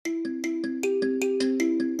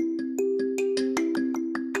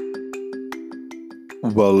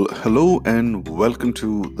Well, hello and welcome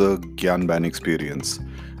to the Gyanban Experience,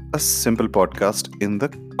 a simple podcast in the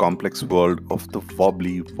complex world of the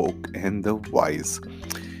wobbly, woke, and the wise.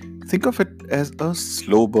 Think of it as a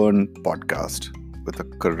slow burn podcast with a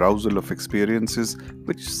carousel of experiences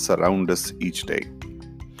which surround us each day.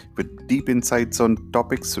 With deep insights on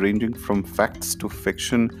topics ranging from facts to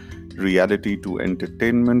fiction, reality to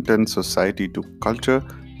entertainment, and society to culture,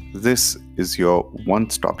 this is your one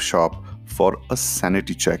stop shop for a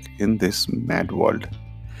sanity check in this mad world.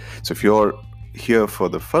 So, if you're here for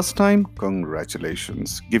the first time,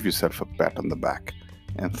 congratulations. Give yourself a pat on the back.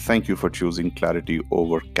 And thank you for choosing clarity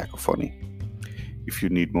over cacophony. If you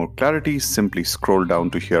need more clarity, simply scroll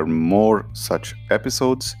down to hear more such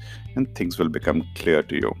episodes and things will become clear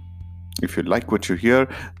to you. If you like what you hear,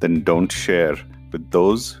 then don't share with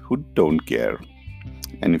those who don't care.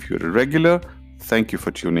 And if you're a regular, thank you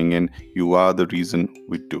for tuning in. You are the reason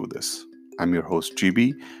we do this. I'm your host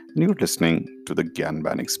GB, and you're listening to the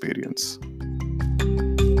Gyanban Experience.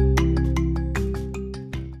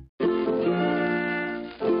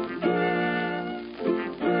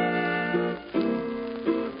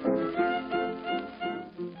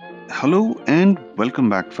 Hello and welcome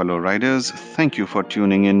back, fellow riders. Thank you for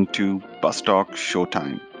tuning in to Bus Talk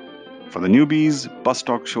Showtime. For the newbies, Bus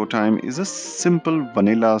Talk Showtime is a simple,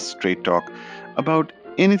 vanilla, straight talk about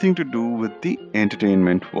anything to do with the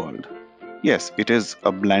entertainment world. Yes, it is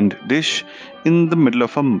a bland dish in the middle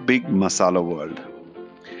of a big masala world.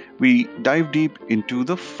 We dive deep into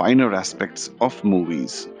the finer aspects of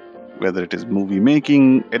movies, whether it is movie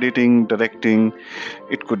making, editing, directing.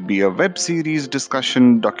 It could be a web series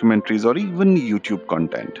discussion, documentaries, or even YouTube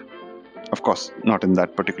content. Of course, not in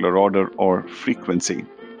that particular order or frequency.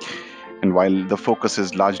 And while the focus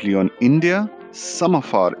is largely on India, some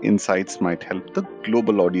of our insights might help the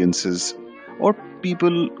global audiences or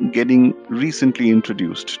people getting recently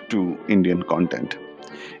introduced to Indian content.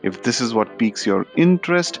 If this is what piques your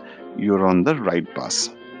interest, you're on the right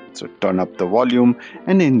bus. So turn up the volume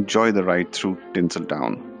and enjoy the ride through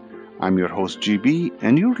Tinseltown. I'm your host GB,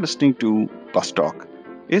 and you're listening to Bus Talk.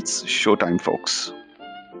 It's showtime, folks.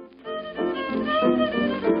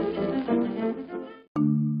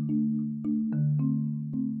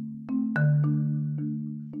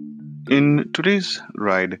 In today's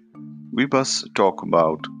ride, we must talk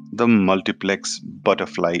about the multiplex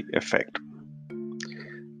butterfly effect.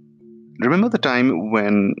 Remember the time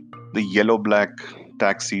when the yellow black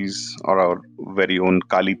taxis, or our very own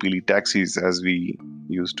Kali Pili taxis, as we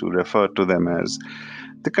used to refer to them as,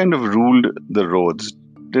 they kind of ruled the roads,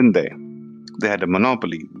 didn't they? They had a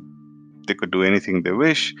monopoly. They could do anything they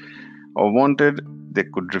wish or wanted. They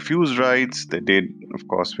could refuse rides. They did, of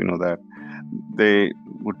course, we know that. They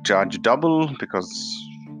would charge double because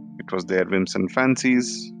it was their whims and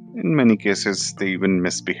fancies. In many cases, they even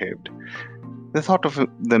misbehaved. They thought of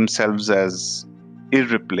themselves as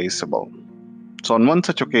irreplaceable. So, on one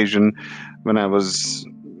such occasion, when I was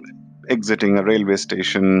exiting a railway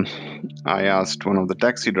station, I asked one of the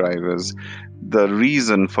taxi drivers the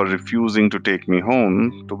reason for refusing to take me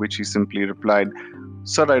home, to which he simply replied,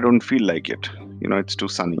 "Sir, I don't feel like it. It's too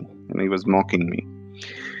sunny." And he was mocking me.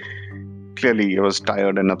 Clearly, I was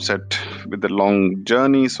tired and upset with the long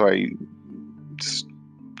journey, so I just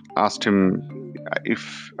asked him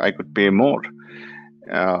if I could pay more.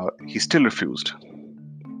 He still refused.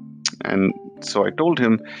 And so I told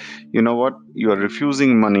him, "You know what? You are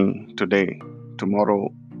refusing money today.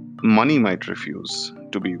 Tomorrow, money might refuse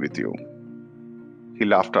to be with you." He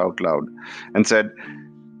laughed out loud and said,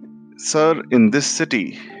 "Sir, in this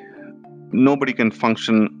city, nobody can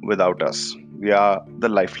function without us. We are the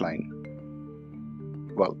lifeline."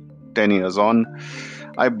 Well, 10 years on,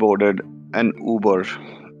 I boarded an Uber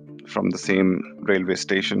from the same railway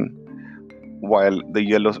station while the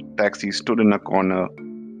yellow taxi stood in a corner,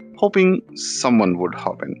 hoping someone would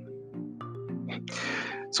hop in.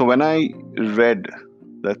 So when I read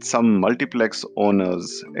that some multiplex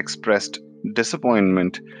owners expressed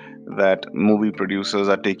disappointment that movie producers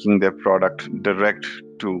are taking their product direct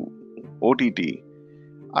to OTT,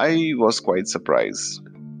 I was quite surprised.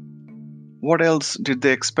 What else did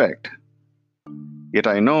they expect? Yet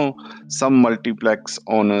I know some multiplex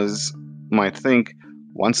owners might think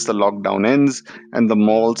once the lockdown ends and the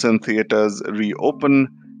malls and theaters reopen,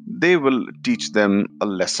 they will teach them a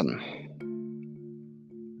lesson.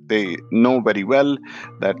 They know very well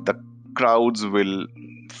that the crowds will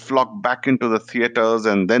flock back into the theaters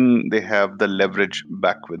and then they have the leverage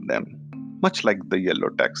back with them, much like the yellow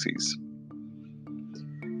taxis.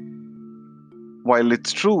 While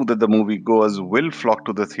it's true that the moviegoers will flock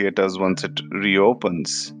to the theaters once it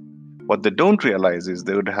reopens, What they don't realize is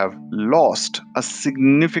they would have lost a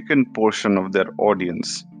significant portion of their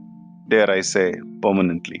audience, dare I say,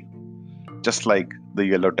 permanently, just like the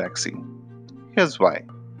yellow taxi. Here's why.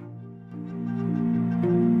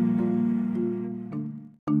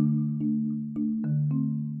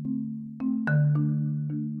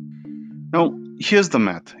 Now, here's the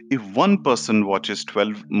math. If one person watches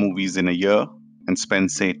 12 movies in a year and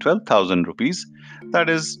spends, say, 12,000 rupees, that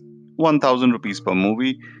is 1,000 rupees per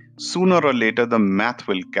movie, sooner or later the math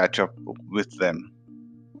will catch up with them.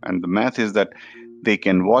 And the math is that they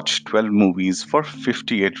can watch 12 movies for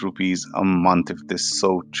 58 rupees a month if they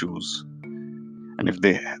so choose. And if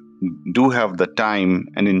they do have the time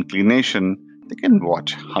and inclination, they can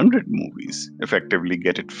watch 100 movies, effectively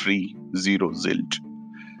get it free, zero zilch.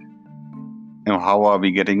 Now, how are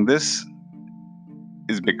we getting this?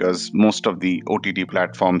 Is because most of the OTT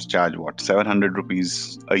platforms charge 700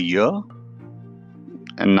 rupees a year,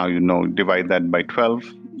 and now divide that by 12.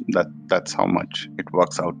 That's how much it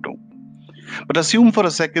works out to. But assume for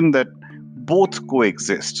a second that both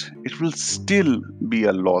coexist. It will still be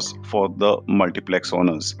a loss for the multiplex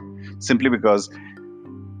owners, simply because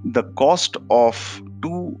the cost of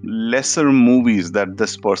two lesser movies that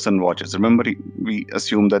this person watches. Remember, we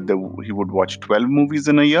assumed that he would watch 12 movies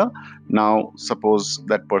in a year. Now, suppose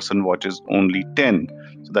that person watches only 10.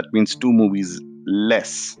 So that means two movies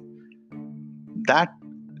less. That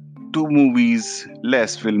two movies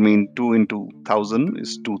less will mean 2 into 1,000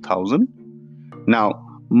 is 2,000. Now,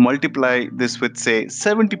 multiply this with, say,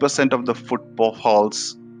 70% of the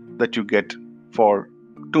footfalls that you get for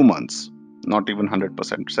 2 months. Not even 100%,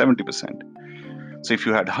 70%. So if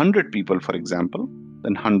you had 100 people, for example,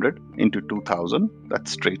 then 100 into 2,000,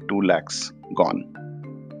 that's straight 2 lakhs gone.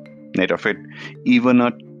 Net of it, even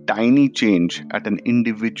a tiny change at an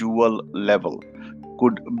individual level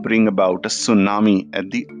could bring about a tsunami at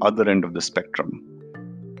the other end of the spectrum.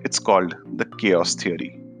 It's called the chaos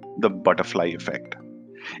theory, the butterfly effect.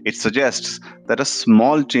 It suggests that a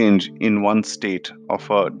small change in one state of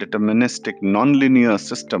a deterministic nonlinear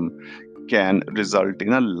system can result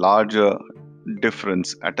in a larger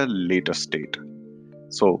difference at a later state.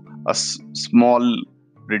 So a small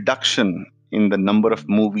reduction in the number of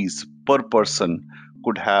movies per person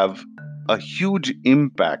could have a huge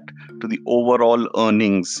impact to the overall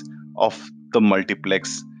earnings of the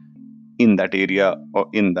multiplex in that area or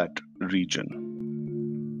in that region.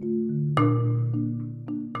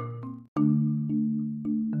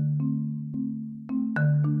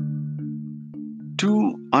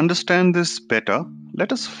 To understand this better,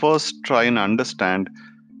 let us first try and understand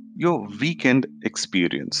your weekend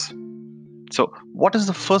experience. So, what is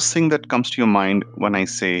the first thing that comes to your mind when I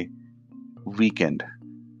say weekend?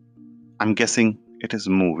 I'm guessing it is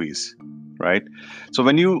movies, right? So,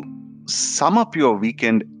 when you sum up your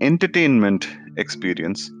weekend entertainment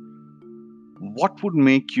experience, what would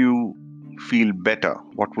make you feel better?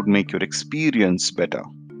 What would make your experience better?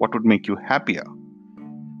 What would make you happier?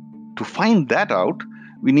 To find that out,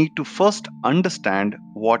 we need to first understand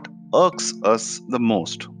what irks us the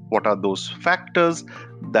most. What are those factors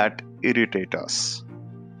that irritate us?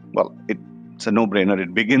 Well, it's a no-brainer.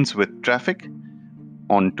 It begins with traffic,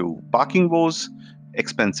 onto parking woes,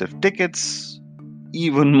 expensive tickets,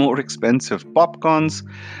 even more expensive popcorns,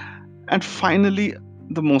 and finally,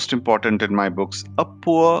 the most important in my books, a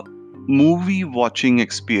poor movie watching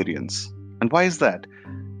experience. And why is that?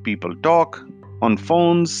 People talk on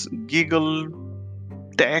phones, giggle,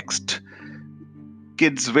 text,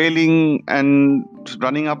 kids wailing and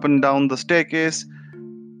running up and down the staircase.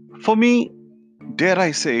 For me, dare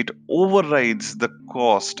I say, it overrides the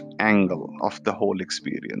cost angle of the whole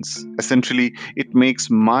experience. Essentially, it makes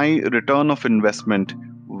my return of investment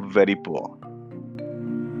very poor.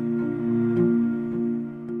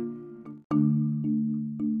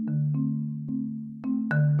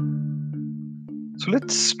 So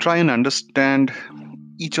let's try and understand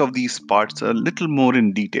each of these parts a little more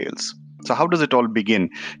in details. So how does it all begin?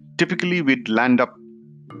 Typically, we'd land up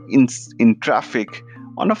in traffic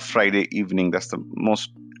on a Friday evening. That's the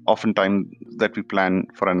most often time that we plan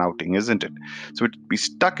for an outing, isn't it? So we'd be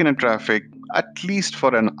stuck in a traffic at least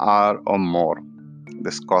for an hour or more.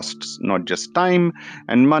 This costs not just time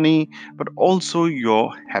and money, but also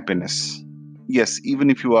your happiness. Yes,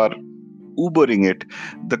 even if you are Ubering it,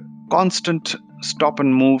 the constant stop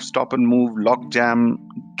and move, log jam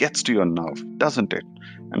gets to your nerve, doesn't it?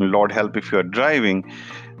 And Lord help, if you're driving,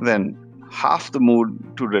 then half the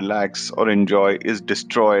mood to relax or enjoy is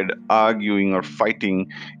destroyed arguing or fighting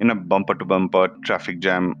in a bumper to bumper traffic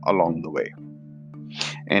jam along the way.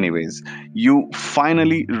 Anyways, you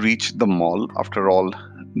finally reach the mall after all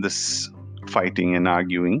this fighting and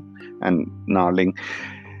arguing, and gnarling,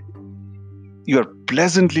 you are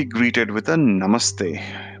pleasantly greeted with a namaste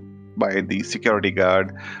by the security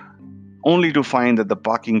guard, only to find that the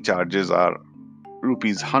parking charges are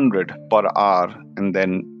rupees 100 per hour and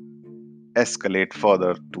then escalate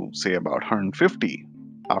further to say about 150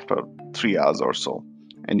 after 3 hours or so.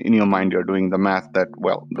 And in your mind, you're doing the math that,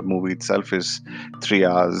 well, the movie itself is 3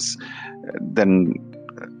 hours, then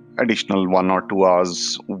additional 1 or 2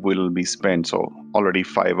 hours will be spent. So already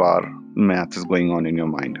 5 hour math is going on in your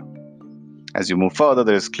mind. As you move further,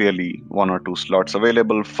 there is clearly 1 or 2 slots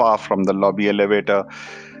available far from the lobby elevator.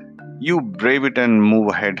 You brave it and move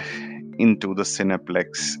ahead into the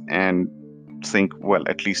Cineplex and think, well,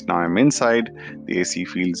 at least now I'm inside, the AC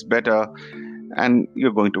feels better, and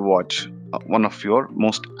you're going to watch one of your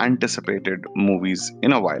most anticipated movies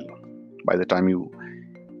in a while. By the time you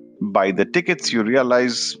buy the tickets, you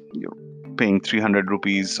realize you're paying 300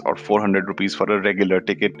 rupees or 400 rupees for a regular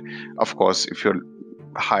ticket. Of course, if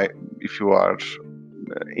you are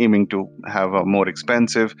aiming to have a more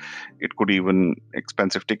expensive,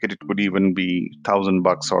 expensive ticket, it could even be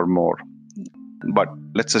 $1,000 or more. But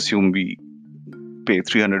let's assume we pay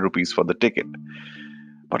 300 rupees for the ticket,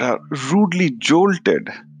 but are rudely jolted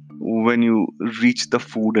when you reach the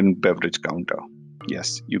food and beverage counter.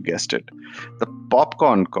 Yes, you guessed it. The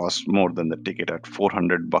popcorn costs more than the ticket at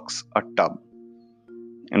 $400 a tub.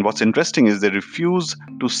 And what's interesting is they refuse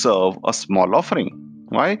to serve a small offering.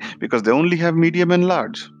 Why? Because they only have medium and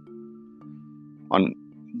large. On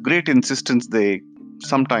great insistence, they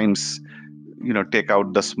sometimes, take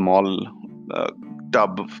out the small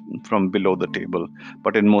tub from below the table,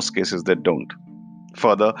 but in most cases they don't.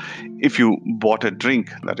 Further, if you bought a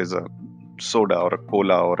drink, that is a soda or a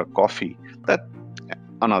cola or a coffee, that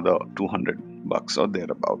another $200 or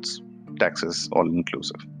thereabouts, taxes all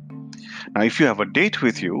inclusive. Now, if you have a date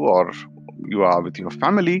with you or you are with your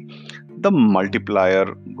family, the multiplier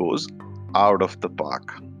goes out of the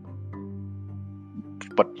park.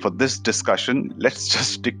 But for this discussion, let's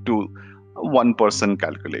just stick to a one-person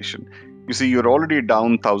calculation. You see, you're already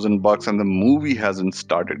down $1,000 and the movie hasn't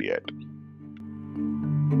started yet.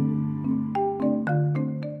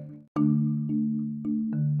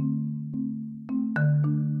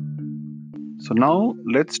 So now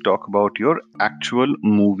let's talk about your actual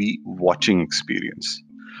movie watching experience.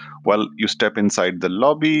 Well, you step inside the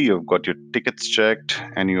lobby, you've got your tickets checked,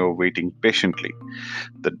 and you're waiting patiently.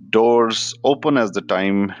 The doors open as the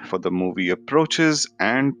time for the movie approaches,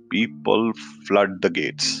 and people flood the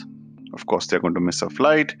gates. Of course, they're going to miss a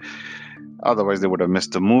flight, otherwise, they would have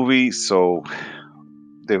missed the movie, so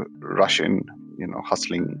they rush in,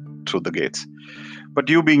 hustling through the gates. But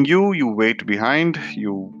you being you wait behind,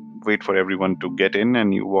 you wait for everyone to get in,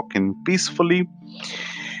 and you walk in peacefully.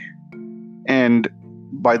 And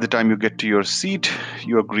by the time you get to your seat,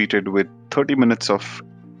 you are greeted with 30 minutes of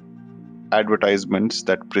advertisements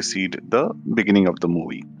that precede the beginning of the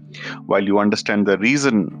movie. While you understand the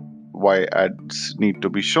reason why ads need to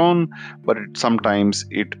be shown, but sometimes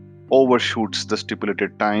it overshoots the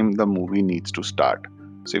stipulated time the movie needs to start.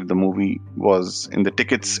 So if the movie was in the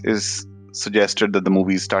tickets is suggested that the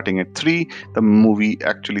movie is starting at 3, the movie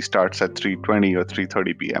actually starts at 3:20 or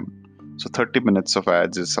 3:30 p.m. So 30 minutes of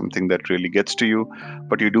ads is something that really gets to you,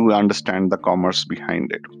 but you do understand the commerce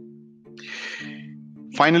behind it.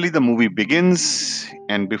 Finally, the movie begins,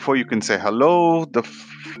 and before you can say hello,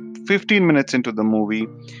 15 minutes into the movie,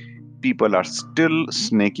 people are still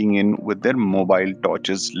snaking in with their mobile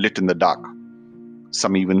torches lit in the dark.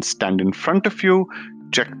 Some even stand in front of you,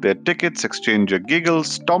 check their tickets, exchange a giggle,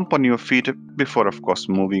 stomp on your feet before, of course,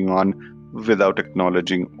 moving on without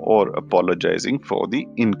acknowledging or apologizing for the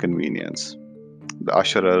inconvenience. The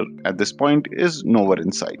usherer at this point is nowhere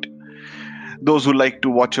in sight. Those who like to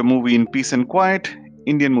watch a movie in peace and quiet,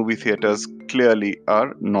 Indian movie theaters clearly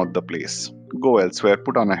are not the place. Go elsewhere,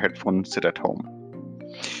 put on a headphone, sit at home.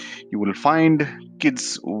 You will find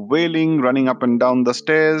kids wailing, running up and down the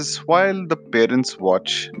stairs, while the parents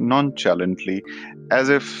watch nonchalantly as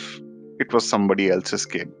if it was somebody else's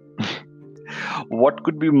kid. What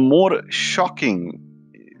could be more shocking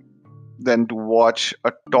than to watch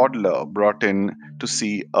a toddler brought in to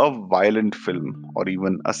see a violent film or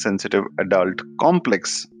even a sensitive adult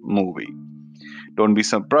complex movie? Don't be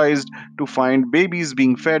surprised to find babies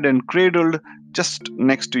being fed and cradled just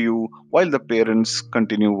next to you while the parents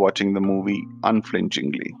continue watching the movie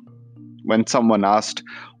unflinchingly. When someone asked,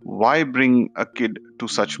 why bring a kid to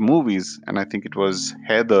such movies? And I think it was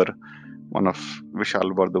Heather, one of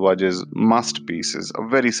Vishal Bardwaj's masterpieces, a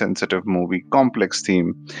very sensitive movie, complex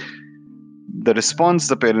theme. The response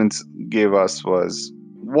the parents gave us was,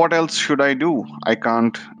 what else should I do? I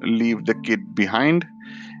can't leave the kid behind.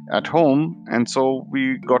 at home, and so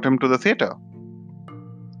we got him to the theater.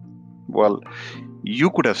 Well, you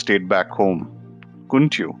could have stayed back home,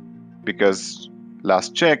 couldn't you? Because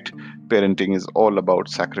last checked, parenting is all about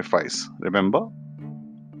sacrifice, remember?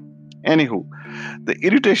 Anywho, the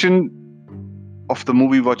irritation of the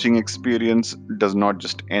movie watching experience does not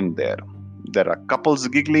just end there. There are couples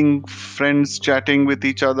giggling, friends chatting with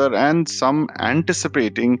each other, and some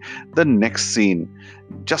anticipating the next scene.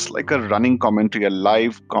 Just like a running commentary, a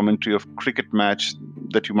live commentary of cricket match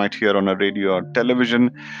that you might hear on a radio or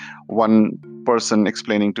television, one person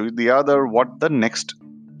explaining to the other what the next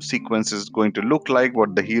sequence is going to look like,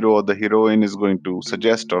 what the hero or the heroine is going to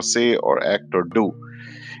suggest or say or act or do.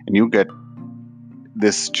 And you get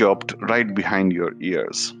this chirped right behind your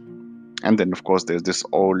ears. And then, of course, there's this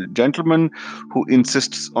old gentleman who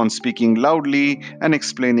insists on speaking loudly and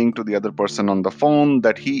explaining to the other person on the phone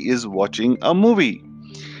that he is watching a movie.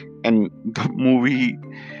 And the movie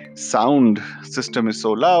sound system is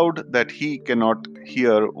so loud that he cannot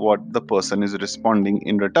hear what the person is responding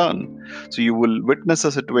in return. So you will witness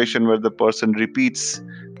a situation where the person repeats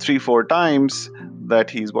 3-4 times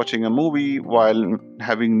that he's watching a movie while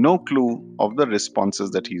having no clue of the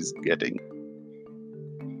responses that he's getting.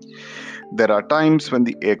 There are times when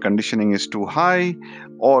the air conditioning is too high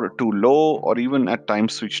or too low or even at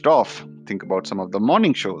times switched off. Think about some of the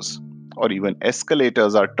morning shows. Or even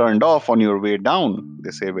escalators are turned off on your way down.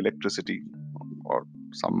 They save electricity or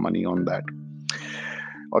some money on that.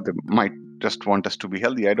 Or they might just want us to be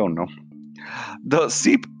healthy, I don't know. The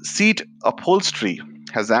seat upholstery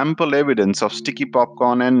has ample evidence of sticky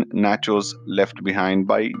popcorn and nachos left behind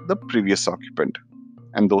by the previous occupant.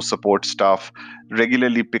 And those support staff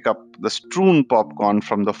regularly pick up the strewn popcorn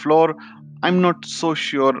from the floor. I'm not so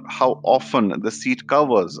sure how often the seat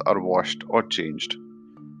covers are washed or changed.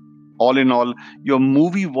 All in all, your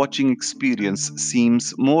movie watching experience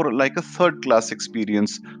seems more like a third class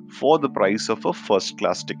experience for the price of a first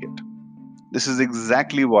class ticket. This is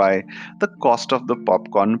exactly why the cost of the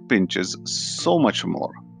popcorn pinches so much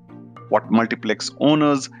more. What multiplex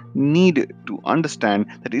owners need to understand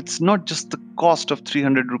that it's not just the cost of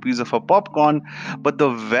 300 rupees of a popcorn, but the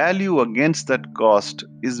value against that cost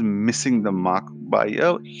is missing the mark by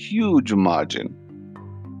a huge margin.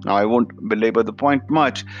 Now, I won't belabor the point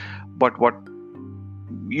much, but what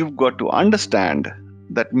you've got to understand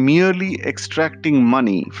that merely extracting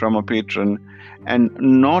money from a patron and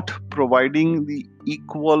not providing the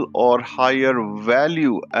equal or higher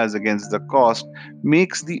value as against the cost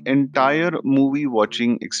makes the entire movie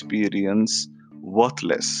watching experience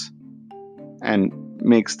worthless and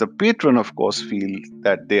makes the patron, of course, feel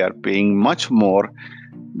that they are paying much more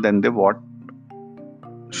than they what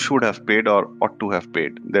should have paid or ought to have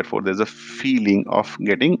paid. Therefore, there's a feeling of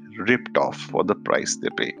getting ripped off for the price they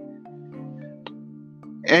pay.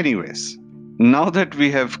 Anyways, now that we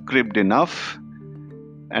have cribbed enough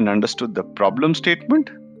and understood the problem statement,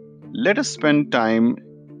 let us spend time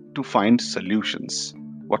to find solutions.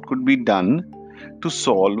 What could be done to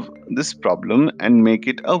solve this problem and make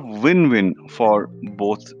it a win-win for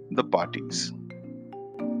both the parties?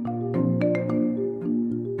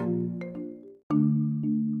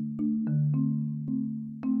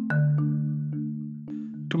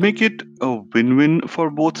 To make it a win-win for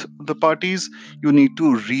both the parties, you need to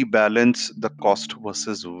rebalance the cost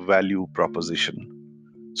versus value proposition.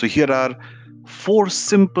 So here are 4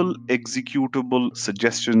 simple executable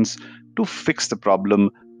suggestions to fix the problem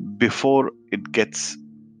before it gets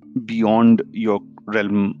beyond your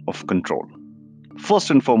realm of control. First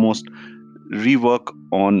and foremost, rework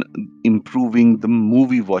on improving the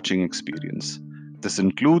movie watching experience. This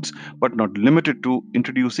includes, but not limited to,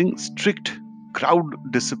 introducing strict crowd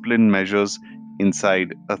discipline measures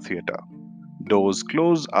inside a theater. Doors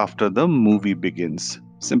close after the movie begins.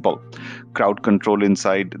 Simple. Crowd control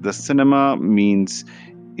inside the cinema means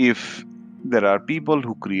if there are people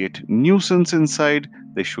who create nuisance inside,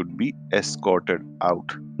 they should be escorted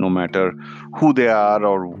out, no matter who they are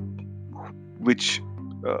or which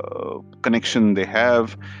connection they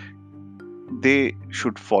have. They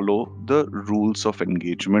should follow the rules of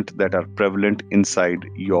engagement that are prevalent inside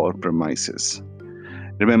your premises.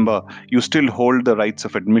 Remember, you still hold the rights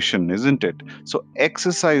of admission, isn't it? So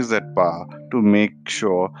exercise that power to make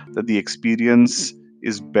sure that the experience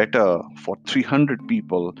is better for 300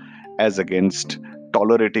 people as against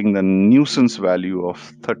tolerating the nuisance value of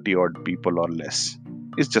 30 odd people or less.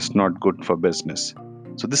 It's just not good for business.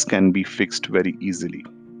 So this can be fixed very easily.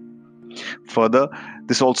 Further,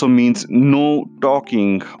 this also means no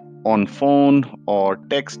talking on phone or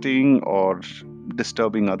texting or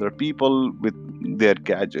disturbing other people with their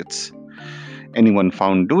gadgets. Anyone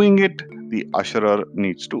found doing it the usherer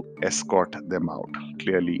needs to escort them out.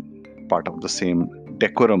 Clearly, part of the same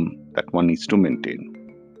decorum that one needs to maintain.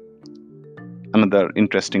 Another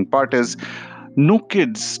interesting part is no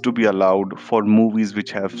kids to be allowed for movies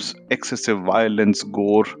which have excessive violence,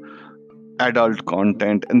 gore, adult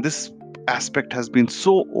content, and this aspect has been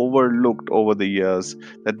so overlooked over the years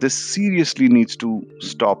that this seriously needs to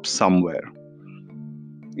stop somewhere.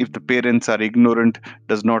 If the parents are ignorant,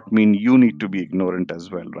 does not mean you need to be ignorant as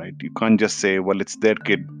well, right? You can't just say, well, it's their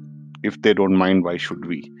kid. If they don't mind, why should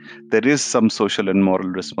we? There is some social and moral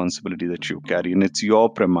responsibility that you carry, and it's your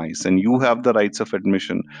premise, and you have the rights of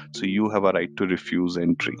admission, so you have a right to refuse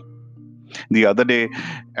entry. The other day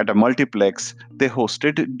at a multiplex, they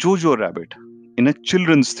hosted Jojo Rabbit in a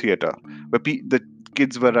children's theater where the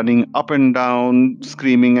kids were running up and down,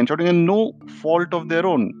 screaming and shouting, and no fault of their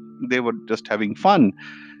own. They were just having fun.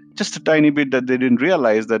 Just a tiny bit that they didn't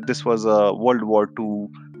realize that this was a World War II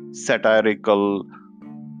satirical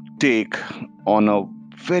take on a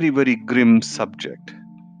very, very grim subject.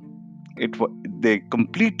 They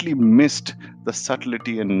completely missed the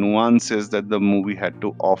subtlety and nuances that the movie had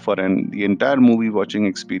to offer, and the entire movie watching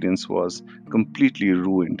experience was completely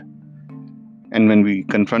ruined. And when we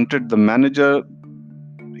confronted the manager,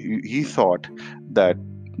 he thought that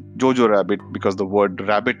Jojo Rabbit, because the word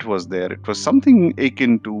rabbit was there, it was something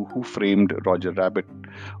akin to Who Framed Roger Rabbit,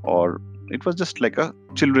 or it was just like a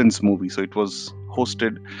children's movie. So it was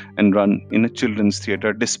hosted and run in a children's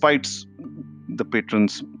theater despite the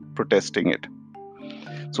patrons protesting it.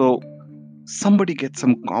 So somebody get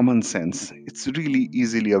some common sense. It's really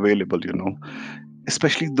easily available,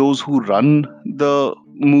 especially those who run the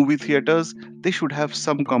movie theaters. They should have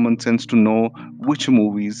some common sense to know which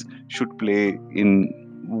movies should play in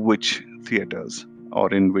which theaters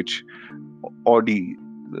or in which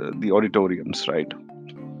the auditoriums, right?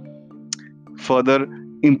 Further,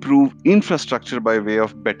 improve infrastructure by way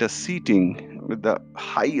of better seating with the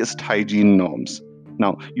highest hygiene norms.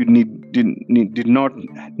 Now, you did not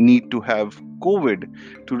need to have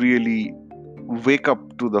COVID to really wake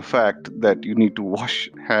up to the fact that you need to wash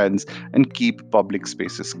hands and keep public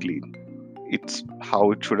spaces clean. It's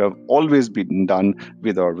how it should have always been done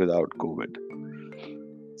with or without COVID.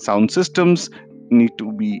 Sound systems need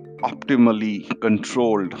to be optimally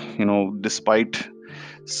controlled, despite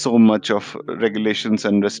so much of regulations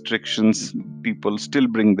and restrictions. People still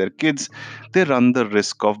bring their kids. They run the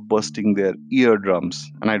risk of bursting their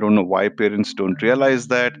eardrums, and I don't know why parents don't realize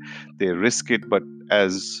that. They risk it, but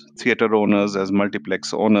as theater owners, as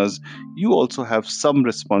multiplex owners, you also have some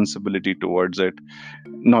responsibility towards it.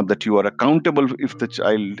 Not that you are accountable if the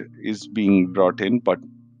child is being brought in, but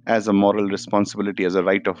as a moral responsibility, as a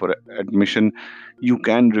right of admission, you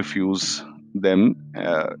can refuse them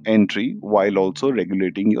entry while also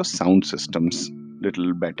regulating your sound systems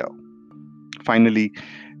little better. Finally,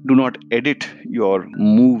 do not edit your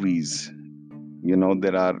movies.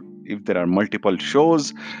 If there are multiple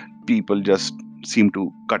shows, people just seem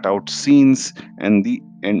to cut out scenes, and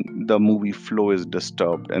the movie flow is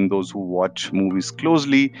disturbed. And those who watch movies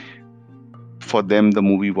closely, for them the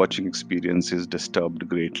movie watching experience is disturbed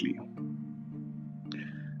greatly.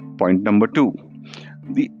 Point number 2,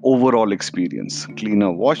 the overall experience: cleaner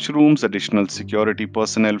washrooms, additional security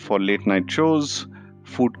personnel for late night shows,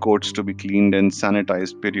 food courts to be cleaned and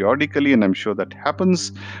sanitized periodically, and I'm sure that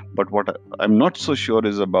happens. But what I'm not so sure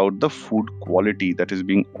is about the food quality that is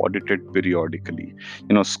being audited periodically.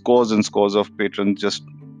 Scores and scores of patrons just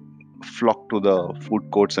flock to the food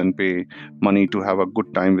courts and pay money to have a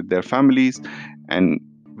good time with their families, and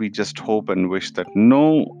we just hope and wish that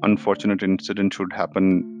no unfortunate incident should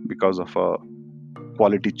happen because of a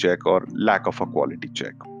quality check or lack of a quality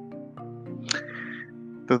check.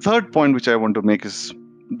 The third point which I want to make is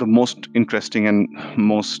the most interesting and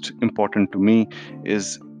most important to me,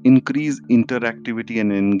 is increase interactivity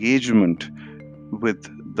and engagement with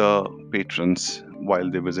the patrons while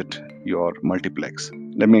they visit your multiplex.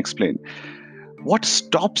 Let me explain. What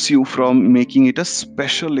stops you from making it a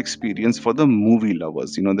special experience for the movie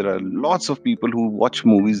lovers? There are lots of people who watch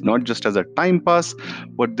movies not just as a time pass,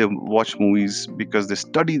 but they watch movies because they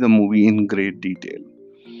study the movie in great detail.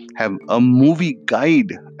 Have a movie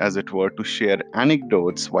guide, as it were, to share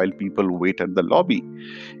anecdotes while people wait at the lobby.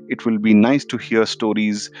 It will be nice to hear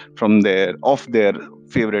stories of their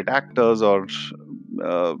favorite actors or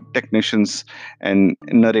technicians and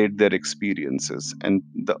narrate their experiences, and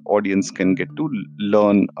the audience can get to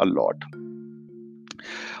learn a lot.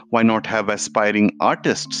 Why not have aspiring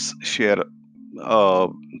artists share a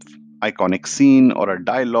iconic scene or a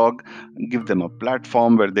dialogue? Give them a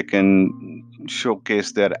platform where they can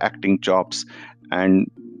showcase their acting chops, and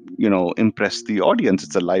impress the audience.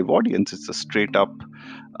 It's a live audience. It's a straight up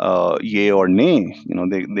yay or nay.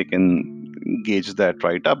 They can gauge that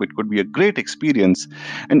right up. It could be a great experience.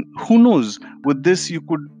 And who knows, with this, you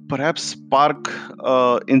could perhaps spark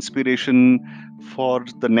inspiration for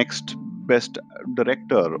the next best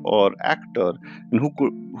director or actor. And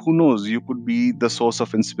who knows, you could be the source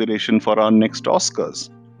of inspiration for our next Oscars.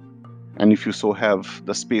 And if you so have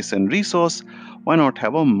the space and resource, why not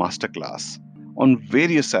have a masterclass on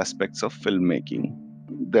various aspects of filmmaking?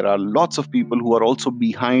 There are lots of people who are also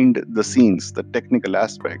behind the scenes, the technical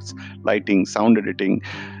aspects, lighting, sound editing.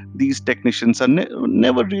 These technicians are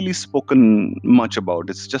never really spoken much about.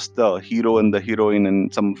 It's just the hero and the heroine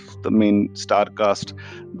and some of the main star cast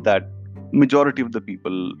that majority of the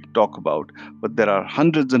people talk about. But there are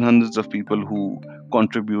hundreds and hundreds of people who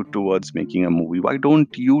contribute towards making a movie. Why don't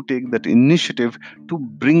you take that initiative to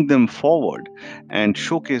bring them forward and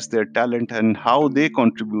showcase their talent and how they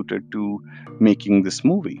contributed to making this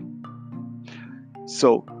movie?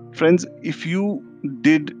 So, friends, if you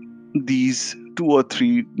did these 2 or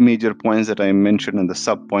 3 major points that I mentioned and the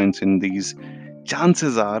sub points in these,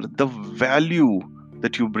 chances are the value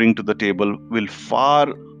that you bring to the table will far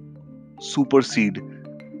supersede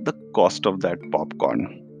the cost of that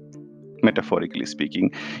popcorn. Metaphorically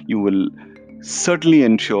speaking, you will certainly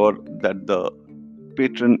ensure that the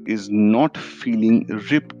patron is not feeling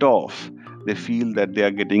ripped off. They feel that they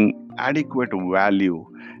are getting adequate value,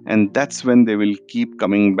 and that's when they will keep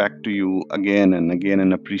coming back to you again and again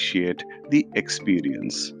and appreciate the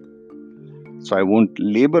experience. So I won't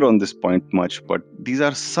labor on this point much, but these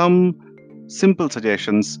are some simple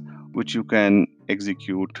suggestions which you can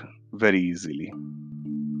execute very easily.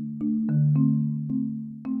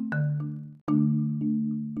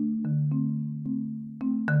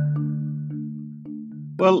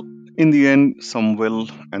 Well, in the end, some will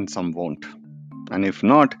and some won't. And if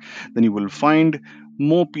not, then you will find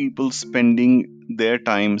more people spending their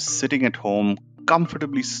time sitting at home,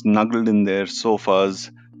 comfortably snuggled in their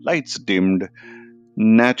sofas, lights dimmed,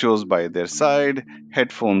 nachos by their side,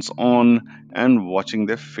 headphones on, and watching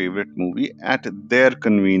their favorite movie at their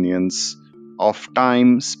convenience of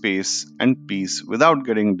time, space, and peace without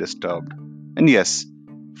getting disturbed. And yes,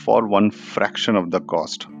 for one fraction of the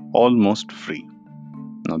cost, almost free.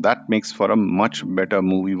 Now that makes for a much better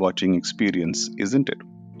movie watching experience, isn't it?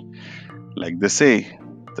 Like they say,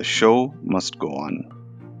 the show must go on.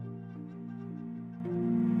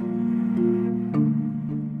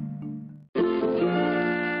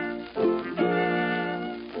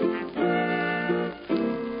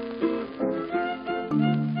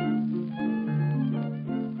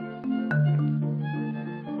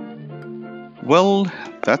 Well,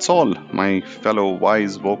 that's all, my fellow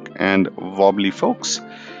wise, woke, and wobbly folks.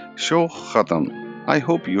 Show khatam. I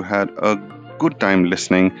hope you had a good time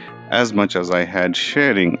listening as much as I had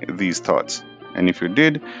sharing these thoughts. And if you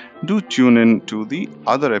did, do tune in to the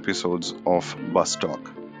other episodes of Bus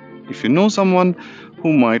Talk. If you know someone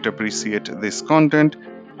who might appreciate this content,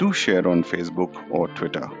 do share on Facebook or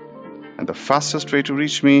Twitter. And the fastest way to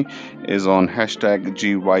reach me is on hashtag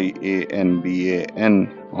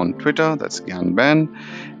GYANBAN on Twitter, that's GyanBan,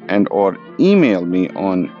 and or email me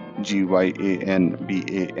on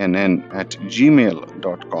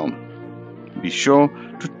gyanbann@gmail.com. Be sure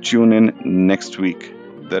to tune in next week.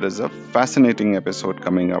 There is a fascinating episode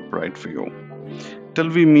coming up right for you. Till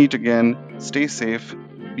we meet again, stay safe,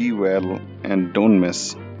 be well, and don't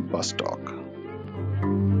miss Bus Talk.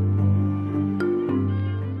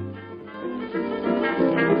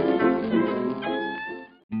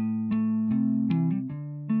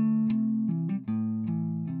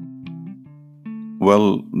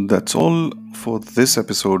 Well, that's all for this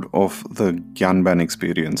episode of the GyanBan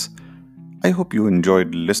Experience. I hope you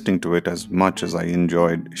enjoyed listening to it as much as I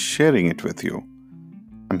enjoyed sharing it with you.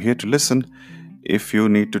 I'm here to listen. If you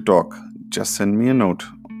need to talk, just send me a note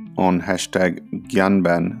on hashtag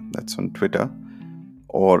GyanBan, that's on Twitter,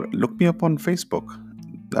 or look me up on Facebook,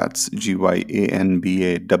 that's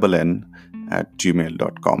GYANBANN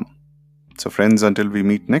 @gmail.com. So friends, until we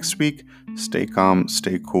meet next week, stay calm,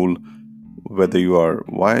 stay cool, whether you are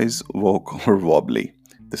wise, woke, or wobbly.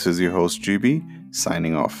 This is your host GB,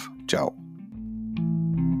 signing off. Ciao.